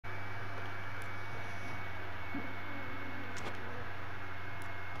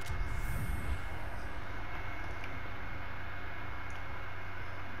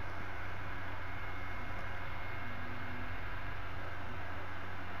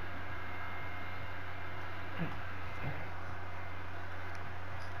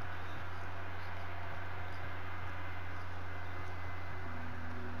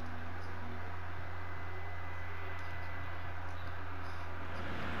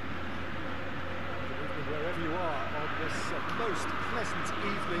this most pleasant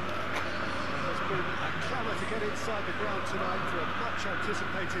evening. There has been a clamour to get inside the ground tonight for a much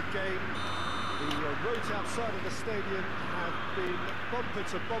anticipated game. The roads outside of the stadium have been bumper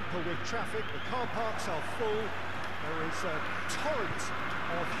to bumper with traffic. The car parks are full. There is a torrent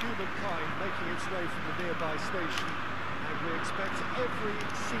of humankind making its way from the nearby station, and we expect every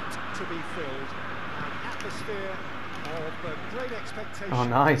seat to be filled. An atmosphere of great expectation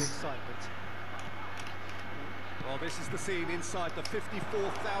and excitement. Well, this is the scene inside the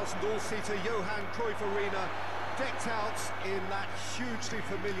 54,000 all-seater Johan Cruyff Arena, decked out in that hugely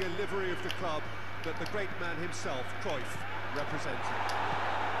familiar livery of the club that the great man himself, Cruyff, represented.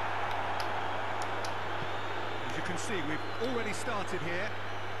 As you can see, we've already started here.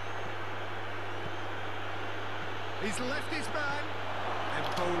 He's left his man, and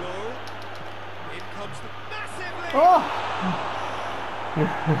Polo. In comes the massively. Oh! Hoof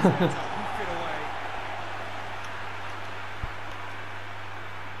it away.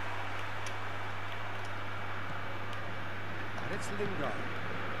 And it's Lingard.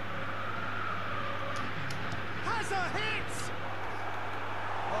 Has a hit!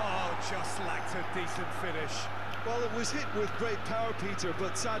 Oh, just lacked a decent finish. Well, it was hit with great power, Peter,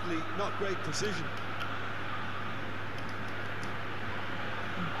 but sadly not great precision.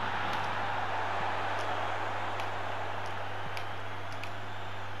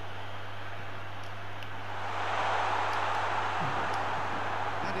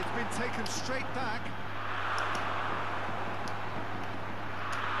 And it's been taken straight back.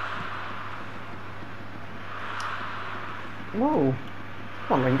 Whoa.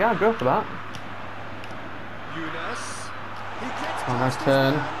 Come on, Lingard, go for that. Yunus. He gets Oh, nice past his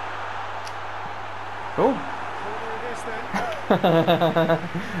turn. man. Oh. Corner it is then.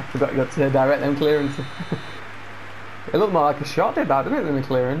 Forgot you got to direct them clearances. It looked more like a shot did that, didn't it, than a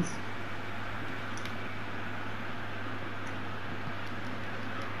clearance?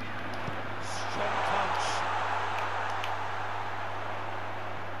 Strong punch.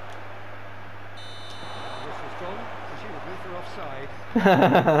 This was gone, presumably for offside.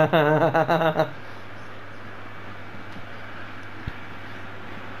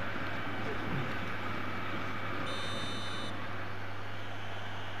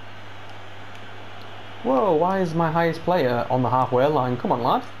 Whoa, why is my highest player on the halfway line? Come on,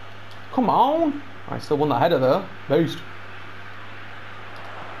 lad. Come on. I still won that header though. Boost.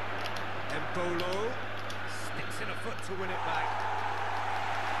 Embolo sticks in a foot to win it back.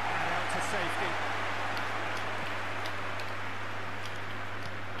 And out to safety.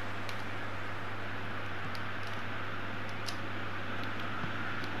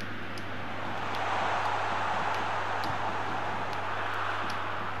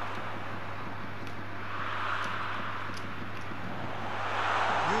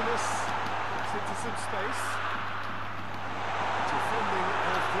 Yunus gets into some space. Defending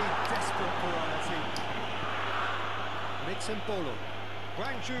of the desperate variety. And it's Embolo.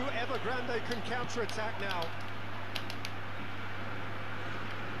 Guangzhou Evergrande can counter-attack now.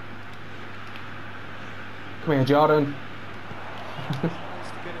 Come here, Jordan. Tries to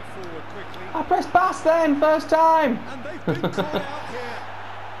get it forward quickly. I pressed pass then, first time. And they've been caught out here.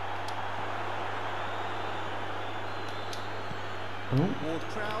 Ward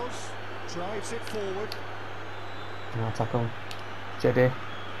Prowse drives it forward. No tackle. JD. It's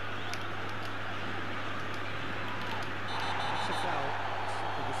a foul.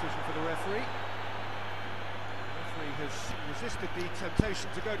 Simple decision for the referee. The referee has resisted the temptation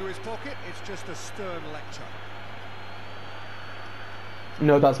to go to his pocket. It's just a stern lecture.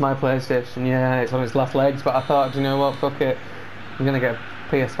 No, that's my PlayStation. Yeah, it's on its left legs, but I thought, you know what, fuck it. I'm gonna get a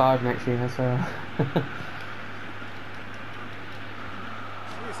PS5 next year, so. He's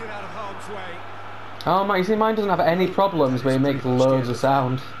in out of harm's way. Oh, mate, you see, mine doesn't have any problems, but it makes loads of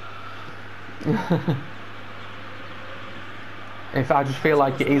sound. If I just feel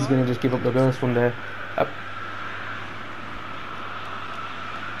like it is gonna just give up the ghost one day.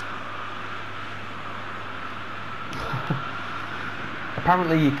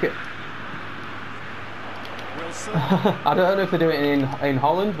 Apparently you could. Wilson. I don't know if they do it in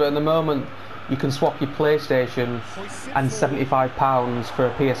Holland, but at the moment you can swap your PlayStation and £75 for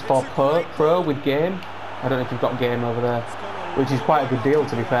a PS4 Pro with game. I don't know if you've got game over there, which is quite a good deal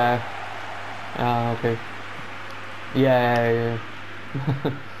to be fair. Ah, okay. Yeah.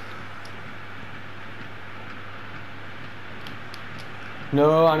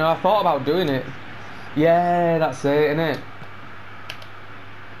 No, I know. I thought about doing it. Yeah, that's it, innit?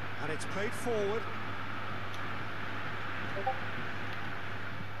 And it's played forward.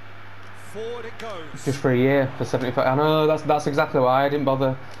 Forward it goes. Just for a year, for 75. I know, that's exactly why I didn't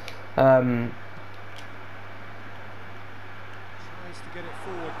bother.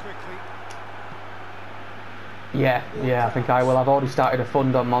 forward quickly. Yeah, I think I will. I've already started a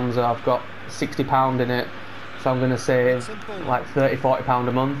fund on Monza. I've got £60 in it, so I'm going to save like £30–40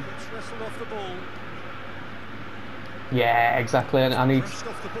 a month. Gets wrestled off the ball. Yeah, exactly. And I need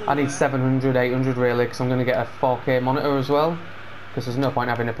 700, 800 really, because I'm going to get a 4K monitor as well. Because there's no point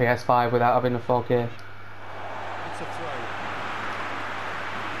having a PS5 without having a 4K. It's a throw.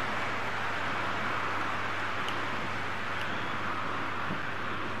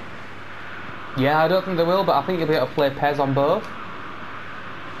 Yeah, I don't think they will, but I think you'll be able to play PES on both.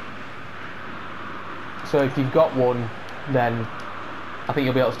 So if you've got one, then I think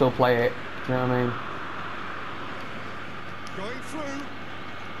you'll be able to still play it. Do you know what I mean? Going through.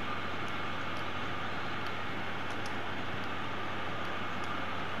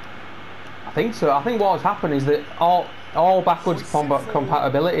 I think so. I think what has happened is that all backwards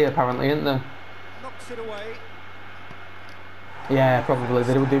compatibility apparently, isn't there? Knocks it away. Yeah, probably.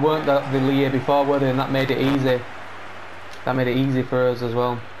 They weren't the year before, were they? And that made it easy. That made it easy for us as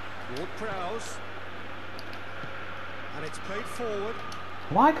well. Ward Prowse. And it's played forward.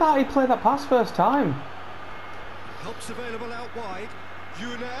 Why can't he play that pass first time? Helps available out wide.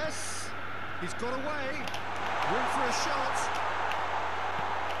 Younes. He's got away. Room for a shot.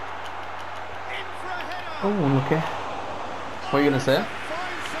 In for a header. Oh, unlucky. What are you going to say?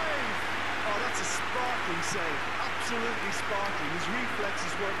 Fine save. Oh, that's a sparkling save. Absolutely sparkling. His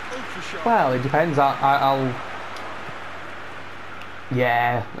reflexes were ultra sharp. Well, it depends. I'll...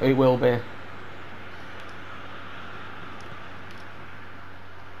 Yeah, it will be.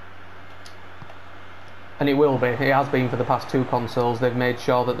 And it will be. It has been for the past two consoles. They've made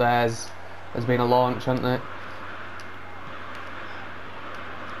sure that there's been a launch, haven't they?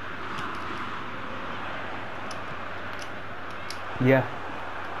 Yeah.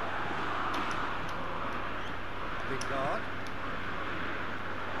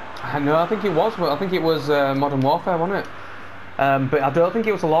 No, I think it was. I think it was Modern Warfare, wasn't it? But I don't think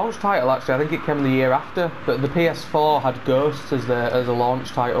it was a launch title. Actually, I think it came the year after. But the PS4 had Ghosts as a launch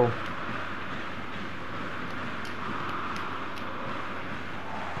title.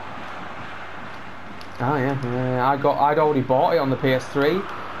 Oh yeah. I'd already bought it on the PS3,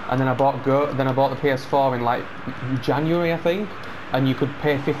 and then I bought the PS4 in like January, I think. And you could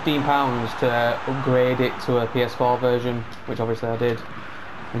pay £15 to upgrade it to a PS4 version, which obviously I did.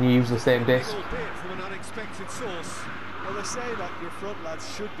 And you use the same disc. From an unexpected source. Well, they say that your front lads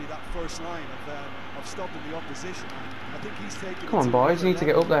should be that first line of stopping the opposition. I think he's taking. Come on, boys, you need to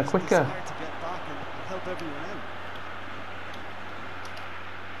get up there quicker. To get back and help everyone out.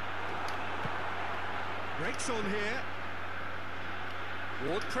 Breaks on here.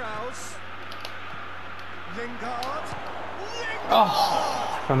 Ward Prowse. Lingard. Oh,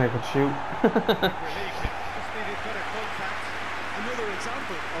 I thought they could shoot. Just needed better contact. Another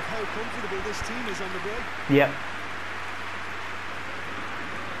example of how comfortable this team is on the break. Yep.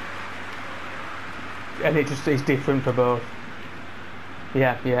 And it just is different for both.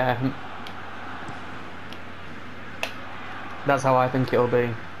 Yeah. That's how I think it'll be.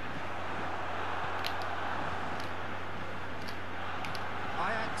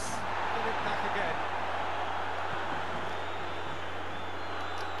 Ajax get it back again.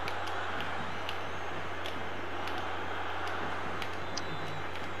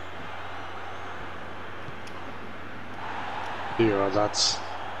 Here are lads.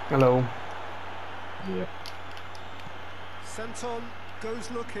 Hello. Yeah. Santon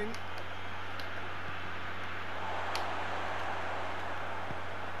goes looking.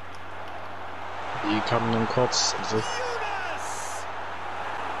 Are you coming on quads? Is it? Younes!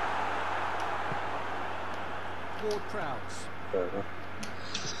 Ward Prowse. Fair enough.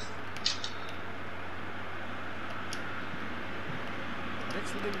 And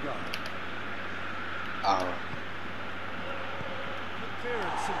it's Lingard. Oh.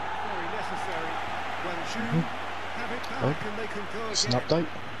 Clearance and very necessary. Guangzhou have it back and they can go It's again. an update.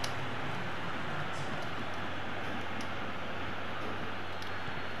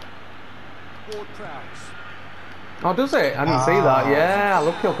 Ward Prowse. Oh, does it? I didn't see that. Yeah,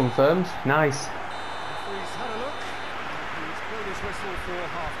 look, you're confirmed. Nice. Referee's had a look. He's blown his whistle for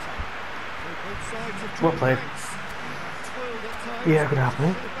half-time. Both sides have Well played. ranks. Toiled at times. Yeah, good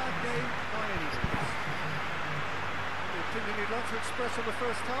happening. It's been a bad game by any means. Any opinion you'd like to express on the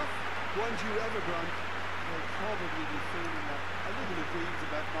first half? Weren't you ever, Grant? They'll probably be feeling a little aggrieved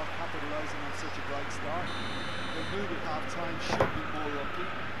about not capitalising on such a bright start. The mood at half-time should be more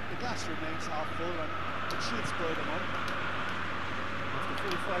upbeat. The glass remains half full and it should spur them on.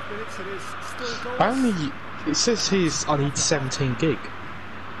 After 45 minutes, it is still goals. Only it says he's I need 17 gig. The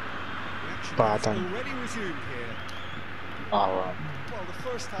action But I has don't. already resumed here. Oh, Well, the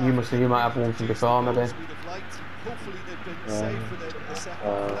first half You might have one from produced the before, maybe. goals we'd have liked. Hopefully they've been saved for the second.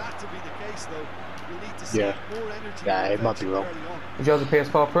 For that to be the case, though, we'll need to see yeah. more energy. Yeah, and it might be invention wrong. early on. Is yours a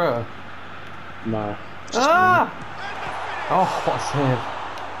PS4 Pro? No. Just Ah! Oh, what a save.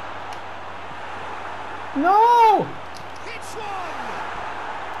 No! Hits one!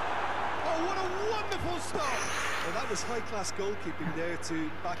 Oh, what a wonderful stop! Well, that was high-class goalkeeping there to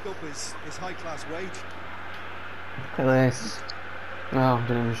back up his high-class wage. Look at this. Oh,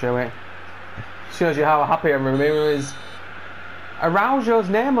 didn't even show it. Shows you how happy I am. Ramirez. Araujo's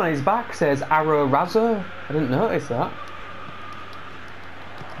name on his back says Arrow Razzo. I didn't notice that.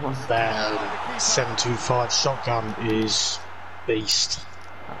 What's that 725 shotgun is beast.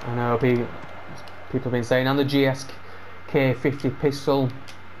 I know people have been saying, and the GSK 50 pistol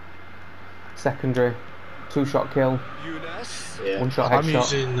secondary 2-shot kill, Yeah. 1-shot I'm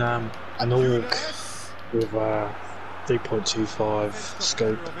headshot. using an AUG with 3.25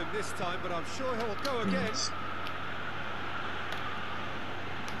 scope. This time, but I'm sure he'll go again.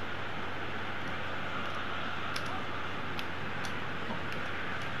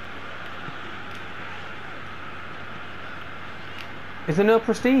 Is there no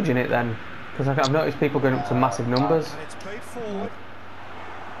prestige in it then? Because I've noticed people going up to massive numbers. And it's played forward.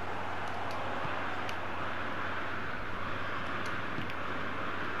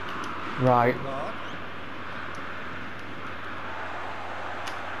 Right.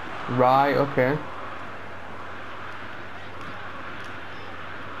 Right, okay.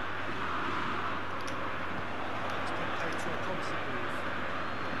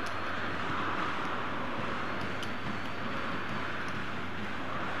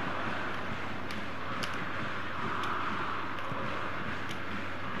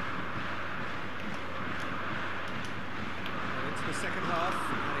 Second half,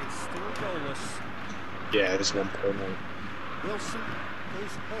 and it's still goalless. Yeah, there's 1 point. Wilson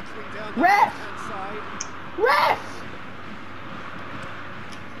goes hurtling down the Ref! left-hand side. Ref!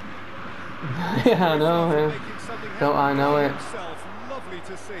 Yeah, I know. Yeah. Don't I know it? Himself. Lovely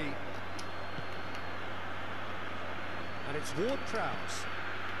to see. And it's Ward-Prowse.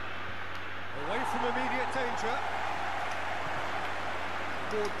 Away from immediate danger.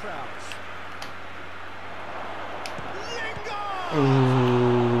 Ward-Prowse. Ooh. Oh,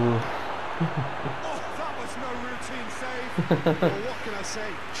 that was no routine save. Well, what can I say?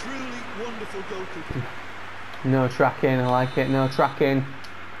 Truly wonderful goalkeeping. No tracking, I like it. No tracking.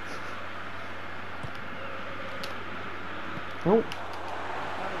 Oh, That'll go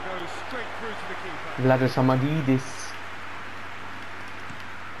straight through to the keeper. Vladis Amadidis.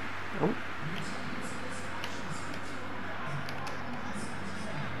 Oh.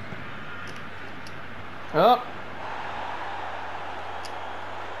 Oh.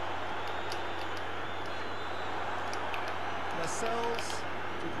 Lascelles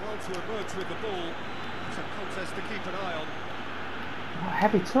did well to emerge with the ball. It's a contest to keep an eye on. Oh,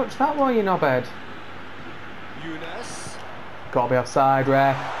 heavy touch that one, you knobhead. Younes. Gotta be offside,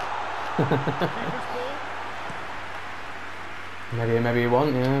 ref. Keeper's ball. Maybe you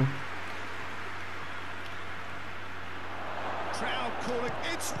want, yeah. Crowd calling.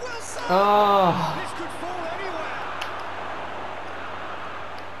 It's Wilson! Oh. This could fall anywhere.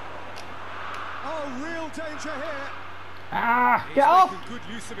 Oh, real danger here. Ah, He's get off! making good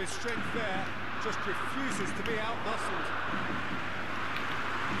use of his strength there. Just refuses to be out-muscled.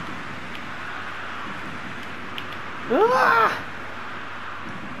 Ah!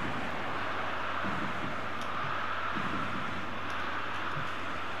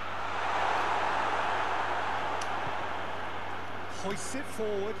 Hoists it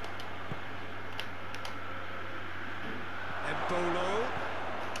forward. Embolo.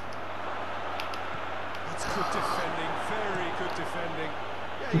 That's good defending, very good defending.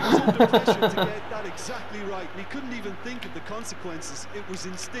 Yeah, he was under pressure to get that exactly right. And he couldn't even think of the consequences. It was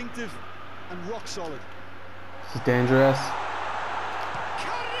instinctive and rock solid. This is dangerous.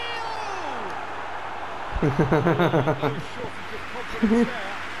 No shortage of confidence there.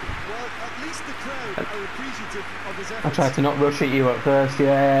 Well, at least the crowd are appreciative of his efforts. I tried to not rush at you at first,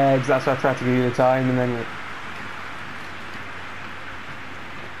 yeah, that's why I tried to give you the time, and then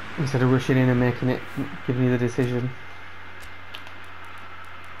instead of rushing in and making it, giving you the decision.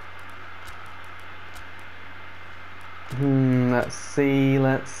 Let's see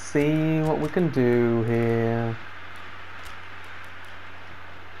what we can do here.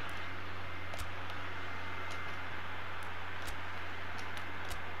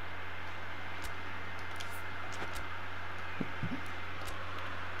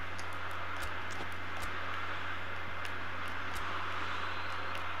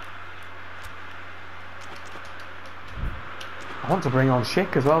 want to bring on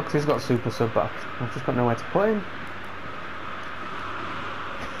Schick as well because he's got super sub, but I've just got nowhere to put him.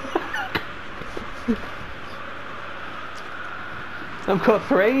 I've got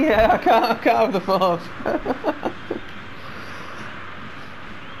 3, yeah, I can't have the 4th.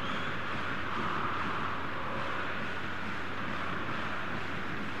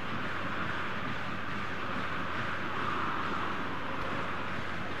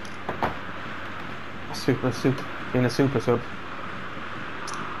 Being a super sub.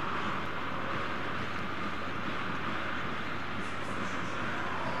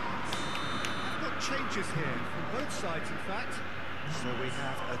 Got changes here from both sides, in fact. So we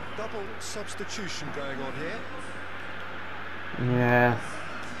have a double substitution going on here. Yeah,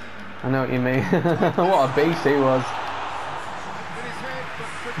 I know what you mean. What a beast he was. In his head, but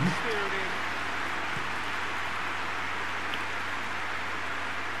couldn't steer it in.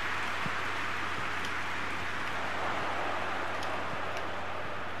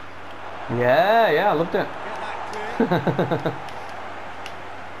 Yeah, I loved it. Get that clear.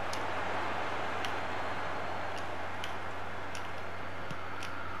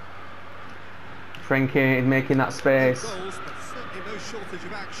 Frankie making that space. Goals, but certainly no shortage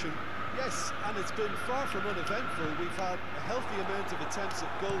of action. Yes, and it's been far from uneventful. We've had a healthy amount of attempts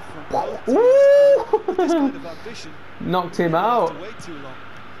at goal from both teams. Ooh! With this kind of ambition, Knocked him we don't have out. to wait too long.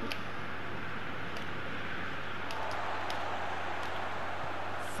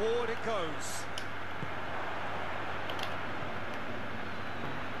 Forward it goes.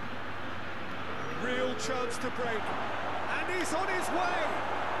 Real chance to break. And he's on his way.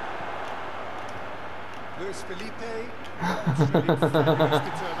 Luis Felipe. Demonstrating fabulous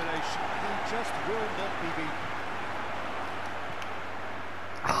determination. He just will not be beaten.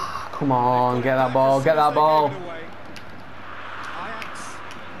 Come on, get that ball, get that ball. Ajax,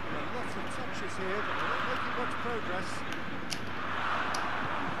 lots of touches here, but they're not making much progress.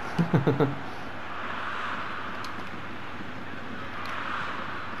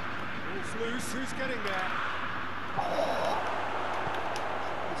 Ball's loose, who's getting there?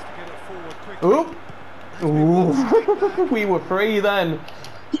 Needs to get it forward quickly. Ooh, we were free then.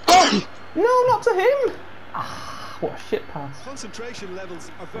 No, not to him. What a shit pass. Concentration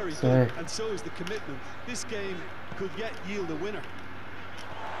levels are very good, and so is the commitment. This game could yet yield a winner.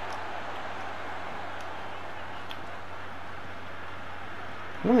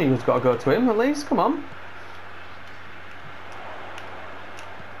 Well, you've got to go to him at least. Come on.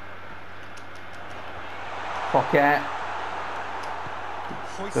 Fuck it.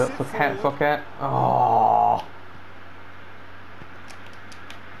 Fuck it. Oh.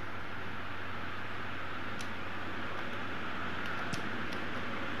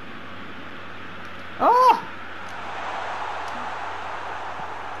 Oh!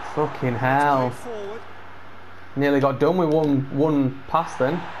 Fucking hell. Nearly got done with one pass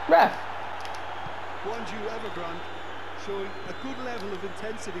then. Ref! Wanju Evergrande showing a good level of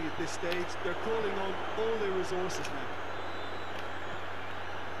intensity at this stage. They're calling on all their resources now.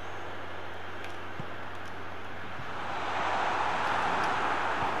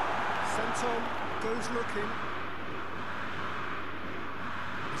 Santon goes looking.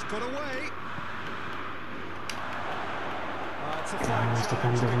 He's got away. It's a fine challenge that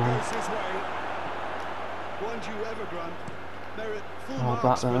goes his way. Wanju Evergrande merit full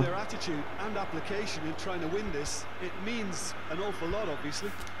marks for their attitude and application in trying to win this. It means an awful lot,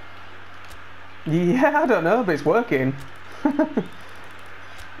 obviously. Yeah, I don't know, but it's working.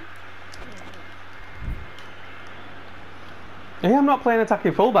 Yeah, I'm not playing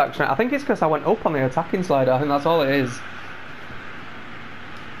attacking fullback. I think it's because I went up on the attacking slider. I think that's all it is.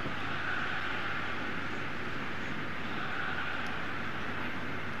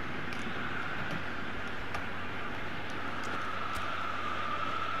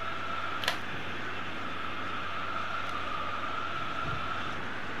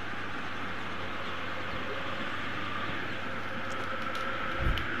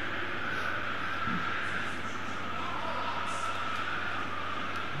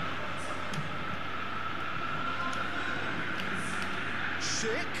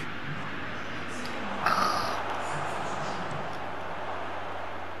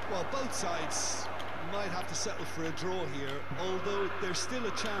 Well, both sides might have to settle for a draw here, although there's still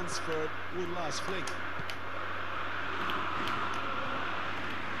a chance for one last fling.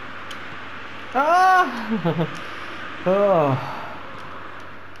 Ah! Oh.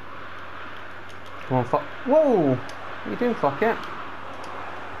 Come on, fuck. Whoa! What are you doing, fuck it?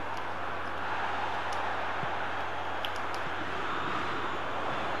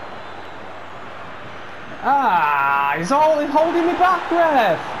 Ah! He's all holding me back,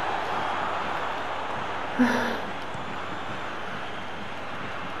 ref!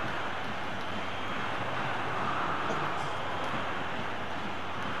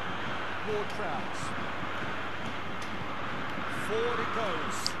 crowds. Forward it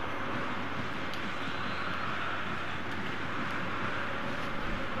goes.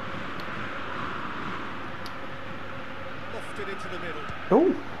 Lofted into the middle.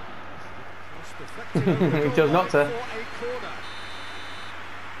 Oh. He chose not to.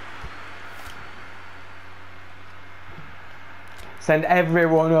 Send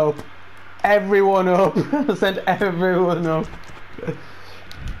everyone up. Everyone up. Send everyone up.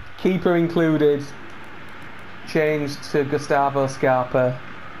 Keeper included. Changed to Gustavo Scarpa.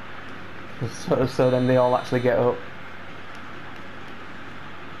 So then they all actually get up.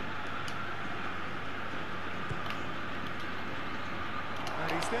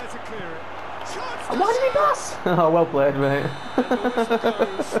 And he's there to clear it. Why did he pass? Oh, well played, mate. So nearly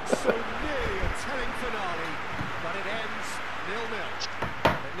a telling finale, but it ends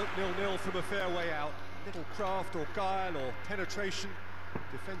 0-0. It looked 0-0 from a fair way out. Little craft or guile or penetration.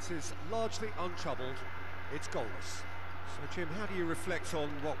 Defence is largely untroubled. It's goalless. So, Jim, how do you reflect on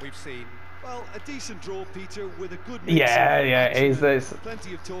what we've seen? Well, a decent draw, Peter, with a good mix Yeah, of it is this.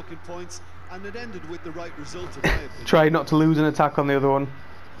 plenty of talking points, and it ended with the right result, in my opinion. Try not to lose an attack on the other one.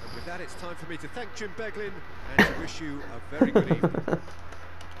 And with that, it's time for me to thank Jim Beglin and to wish you a very good evening.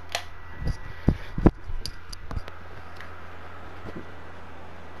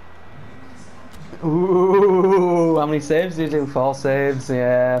 Ooh, how many saves did you do? 4 saves,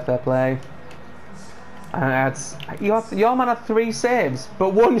 yeah, fair play. And your man had 3 saves,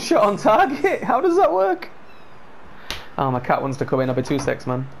 but 1 shot on target. How does that work? Oh, my cat wants to come in. I'll be 2 secs,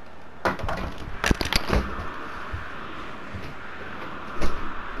 man.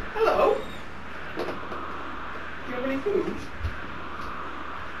 Hello? Do you have any food?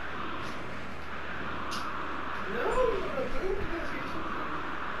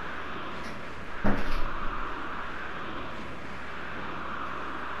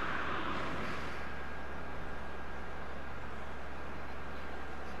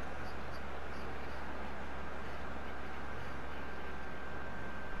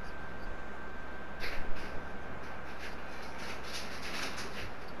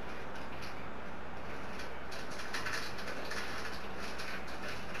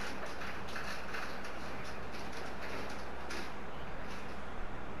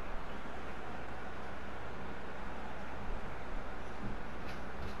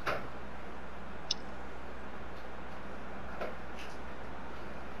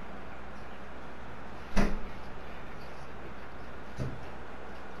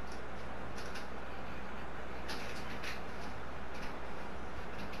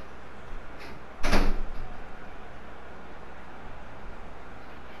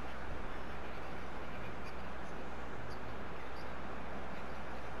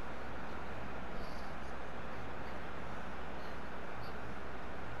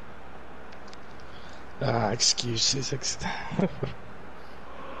 Excuses.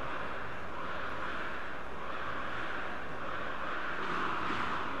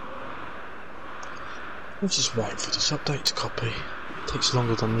 I'm just waiting for this update to copy. It takes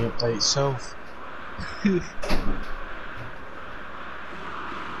longer than the update itself.